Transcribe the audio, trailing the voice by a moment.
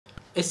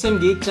SM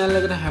GEEK channel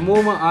එකට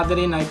හැමෝම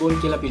ආදරයෙන් අයිබෝන්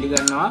කියලා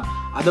පිළිගන්නවා.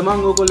 අද මම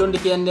ඕගොල්ලන්ට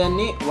කියන්න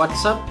යන්නේ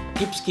WhatsApp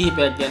tips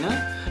කිහිපයක් ගැන.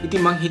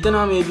 ඉතින් මම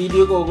හිතනවා මේ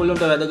වීඩියෝ එක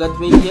ඕගොල්ලන්ට වැදගත්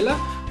වෙයි කියලා.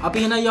 අපි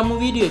එහෙනම් යමු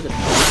වීඩියෝ එකට.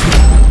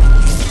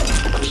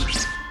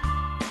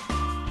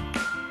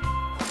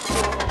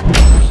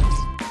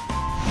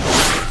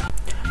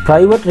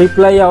 private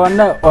reply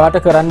යවන්න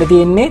ඔයාට කරන්න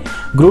තියෙන්නේ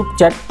group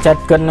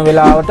chat කරන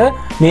වෙලාවට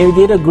මේ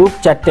විදිහට group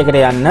chat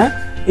එකට යන්න.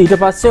 ඊට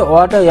පස්සේ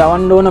ඔයාට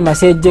යවන්න ඕන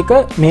මැසේජ් එක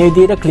මේ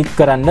විදිහට ක්ලික්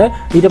කරන්න.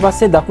 ඊට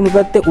පස්සේ දකුණු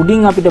පැත්තේ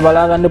උඩින් අපිට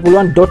බලා ගන්න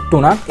පුළුවන් ඩොට්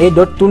තුනක්. ඒ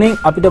ඩොට් තුනෙන්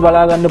අපිට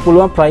බලා ගන්න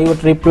පුළුවන්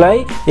private reply.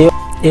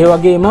 ඒ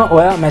වගේම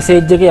ඔයා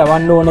මැසේජ් එක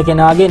යවන්න ඕන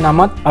කෙනාගේ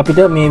නමත්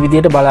අපිට මේ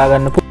විදිහට බලා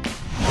ගන්න පුළුවන්.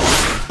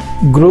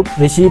 group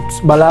receipts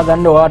බලා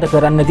ගන්න ඔයාට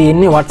කරන්න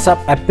තියෙන්නේ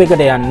WhatsApp app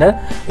එකට යන්න.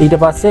 ඊට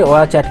පස්සේ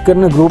ඔයා chat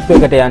කරන group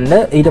එකට යන්න.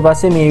 ඊට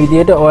පස්සේ මේ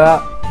විදිහට ඔයා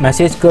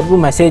message කරපු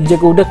message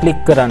එක උඩ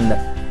click කරන්න.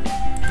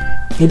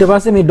 ඊට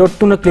පස්සේ මේ dot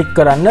තුන click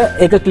කරන්න.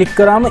 ඒක click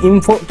කරාම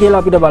info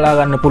කියලා අපිට බලා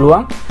ගන්න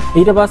පුළුවන්.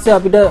 ඊට පස්සේ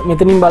අපිට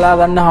මෙතනින් බලා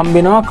ගන්න හම්බ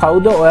වෙනවා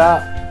කවුද ඔයා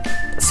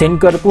send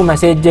කරපු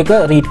message එක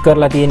read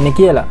කරලා තියෙන්නේ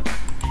කියලා.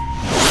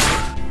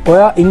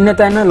 ඔයා ඉන්න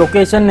තැන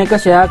location එක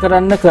share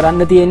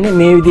කරන්න තියෙන්නේ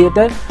මේ විදිහට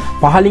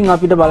පහලින්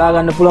අපිට බලා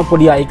ගන්න පුළුවන්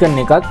පොඩි icon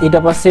එකක්. ඊට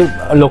පස්සේ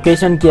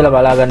location කියලා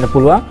බලා ගන්න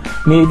පුළුවන්.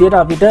 මේ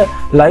විදිහට අපිට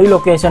live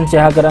location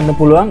share කරන්න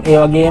පුළුවන්. ඒ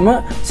වගේම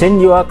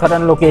send your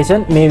current location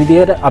මේ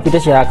විදිහට අපිට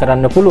share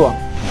කරන්න පුළුවන්.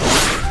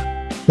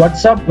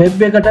 WhatsApp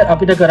web එකට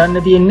අපිට කරන්න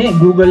තියෙන්නේ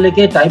Google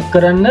එකේ type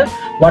කරන්න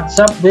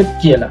WhatsApp web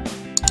කියලා.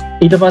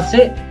 ඊට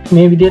පස්සේ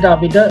මේ විදිහට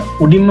අපිට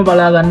උඩින්ම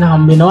බලා ගන්න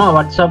හම්බ වෙනවා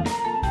WhatsApp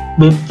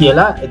web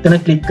කියලා. එතන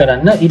click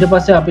කරන්න. ඊට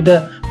පස්සේ අපිට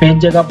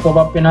page එකක් pop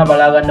up වෙනවා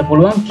බලා ගන්න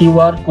පුළුවන්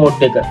QR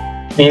code එක.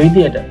 මේ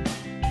විදිහට.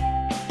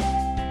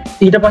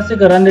 ඊට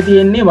පස්සේ කරන්න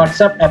තියෙන්නේ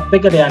WhatsApp app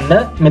එකට යන්න.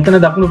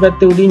 මෙතන දකුණු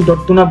පැත්තේ උඩින්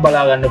dot තුනක්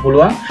බලා ගන්න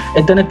පුළුවන්.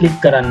 එතන click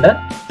කරන්න.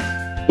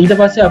 ඊට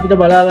පස්සේ අපිට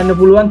බලා ගන්න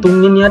පුළුවන්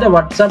තුන්වෙනියට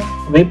WhatsApp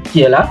web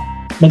කියලා.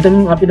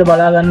 මෙතනින් අපිට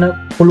බලා ගන්න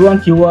පුළුවන්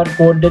QR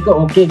code එක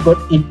okay got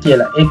it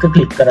කියලා. ඒක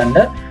click කරන්න.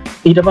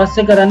 ඊට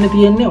පස්සේ කරන්න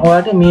තියෙන්නේ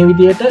ඔයාට මේ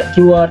විදිහට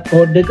QR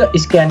code එක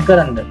scan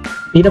කරන්න.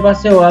 ඊට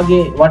පස්සේ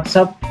ඔයාගේ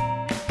WhatsApp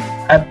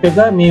app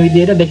එක මේ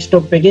විදිහට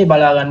desktop එකේ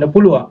බලා ගන්න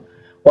පුළුවන්.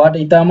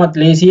 ඔයාට ඉතාමත්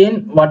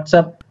ලේසියෙන්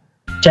WhatsApp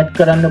chat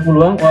කරන්න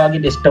පුළුවන්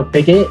ඔයාගේ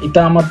desktop එකේ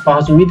ඉතාමත්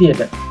පහසු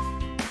විදියට.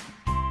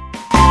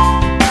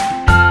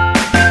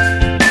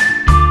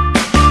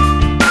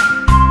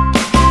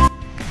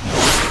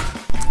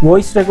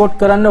 voice record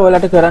කරන්න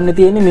ඔයාලට කරන්න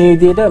තියෙන්නේ මේ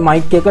විදියට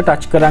mic එක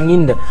touch කරන්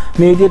ඉන්න.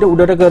 මේ විදියට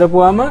උඩට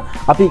කරපුවාම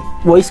අපි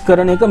voice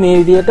කරන එක මේ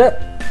විදියට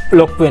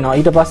lock වෙනවා.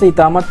 ඊට පස්සේ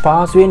ඉතාමත්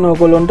පහසුවෙන්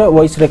ඔයගොල්ලන්ට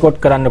voice record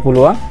කරන්න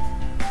පුළුවන්.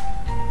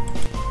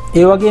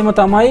 ඒ වගේම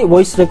තමයි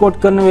voice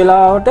record කරන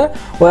වෙලාවට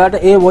ඔයාට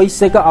ඒ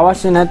voice එක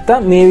අවශ්‍ය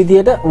නැත්තම් මේ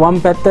විදියට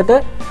වම් පැත්තට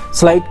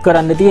slide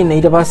කරන්න තියෙන්නේ.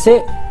 ඊට පස්සේ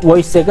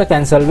voice එක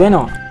cancel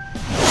වෙනවා.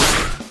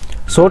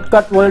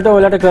 shortcut වලට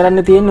ඔයාලට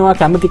කරන්න තියෙන්නේ ඔයා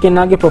කැමති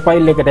කෙනාගේ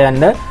profile එකට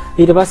යන්න.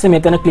 ඊට පස්සේ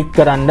මෙතන click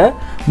කරන්න.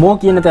 more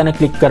කියන තැන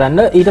click කරන්න.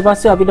 ඊට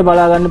පස්සේ අපිට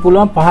බලා ගන්න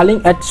පුළුවන් පහලින්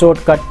add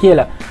shortcut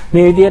කියලා.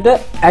 මේ විදියට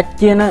add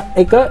කියන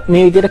එක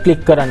මේ විදියට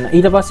click කරන්න.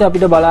 ඊට පස්සේ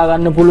අපිට බලා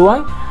ගන්න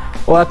පුළුවන්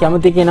ඔයා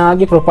කැමති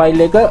කෙනාගේ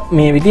profile එක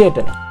මේ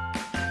විදියට.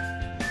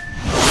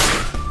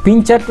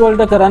 pin chat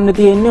වලට කරන්න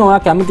තියෙන්නේ ඔයා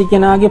කැමති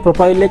කෙනාගේ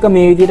profile එක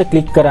මේ විදිහට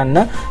click කරන්න.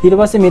 ඊට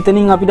පස්සේ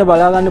මෙතනින් අපිට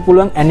බලා ගන්න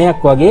පුළුවන්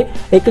ඇණයක් වගේ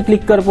එක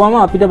click කරපුවම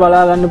අපිට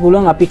බලා ගන්න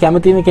පුළුවන් අපි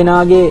කැමතිම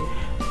කෙනාගේ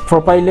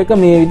profile එක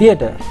මේ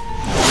විදිහට.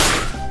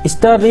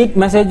 star read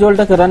message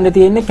වලට කරන්න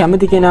තියෙන්නේ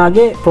කැමති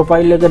කෙනාගේ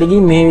profile එකට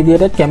ගිහින් මේ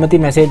විදිහට කැමති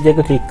message එක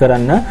click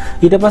කරන්න.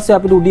 ඊට පස්සේ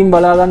අපිට උඩින්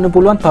බලා ගන්න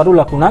පුළුවන් තරු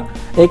ලකුණක්.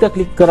 ඒක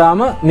click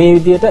කරාම මේ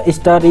විදිහට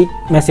star read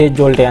message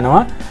වලට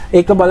යනවා.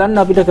 ඒක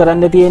බලන්න අපිට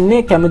කරන්න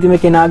තියෙන්නේ කැමතිම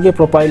කෙනාගේ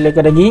profile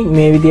එකට ගිහින්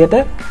මේ විදිහට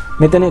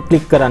මෙතන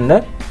click කරන්න.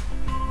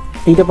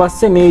 ඊට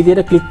පස්සේ මේ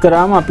විදිහට click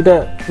කරාම අපිට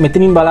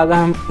මෙතනින් බලා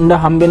ගන්න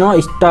හම්බ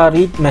වෙනවා star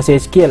read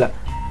message කියලා.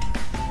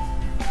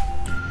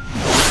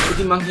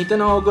 ඉතින් මම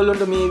හිතනවා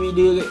ඔයගොල්ලන්ට මේ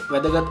වීඩියෝ එක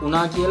වැදගත්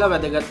වුණා කියලා,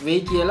 වැදගත් වෙයි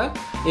කියලා.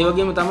 ඒ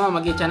වගේම තමයි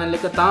මගේ channel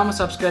එක තාම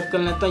subscribe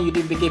කරලා නැත්නම්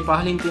YouTube එකේ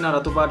පහලින් තියෙන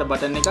රතු පාට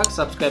button එකක්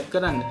subscribe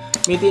කරන්න.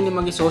 මේ තියෙන්නේ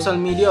මගේ social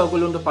media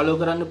ඔයගොල්ලන්ට follow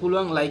කරන්න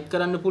පුළුවන්, like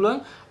කරන්න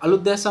පුළුවන්.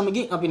 අලුත් දේ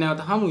සමගින් අපි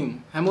නැවත හමු වෙමු.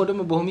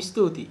 හැමෝටම බොහොම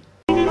ස්තුතියි.